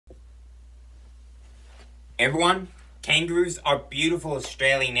Everyone, kangaroos are beautiful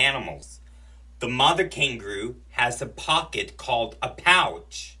Australian animals. The mother kangaroo has a pocket called a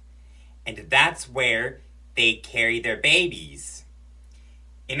pouch, and that's where they carry their babies.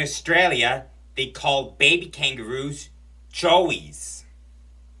 In Australia, they call baby kangaroos joeys.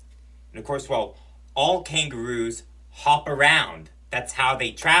 And of course, all kangaroos hop around. That's how they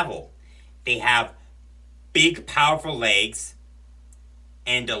travel. They have big, powerful legs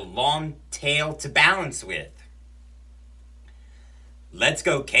and a long tail to balance with. Let's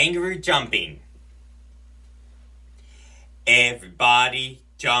go kangaroo jumping. Everybody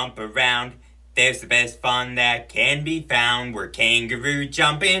jump around. There's the best fun that can be found. We're kangaroo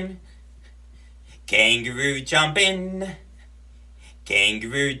jumping. Kangaroo jumping.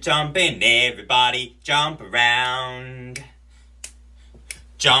 Kangaroo jumping. Everybody jump around.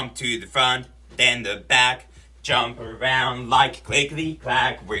 Jump to the front, then the back. Jump around like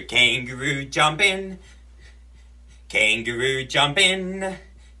clickety-clack. We're kangaroo jumping. Kangaroo jumping.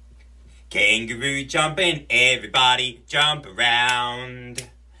 Kangaroo jumping. Everybody jump around.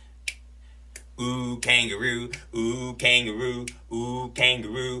 Ooh, kangaroo. Ooh, kangaroo. Ooh,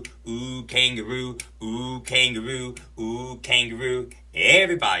 kangaroo. Ooh, kangaroo. Ooh, kangaroo. Ooh, kangaroo.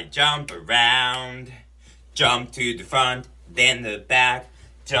 Everybody jump around. Jump to the front, then the back.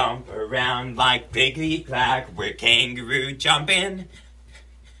 Jump around like clickety-clack. We're kangaroo jumping.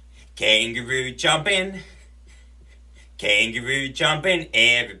 Kangaroo jumping. Kangaroo jumping.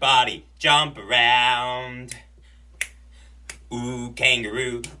 Everybody jump around. Ooh,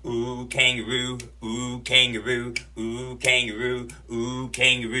 kangaroo. Ooh, kangaroo. Ooh, kangaroo. Ooh, kangaroo. Ooh,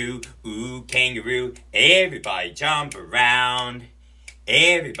 kangaroo. Ooh, kangaroo. Everybody jump around.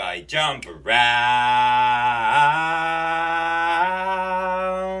 Everybody jump around.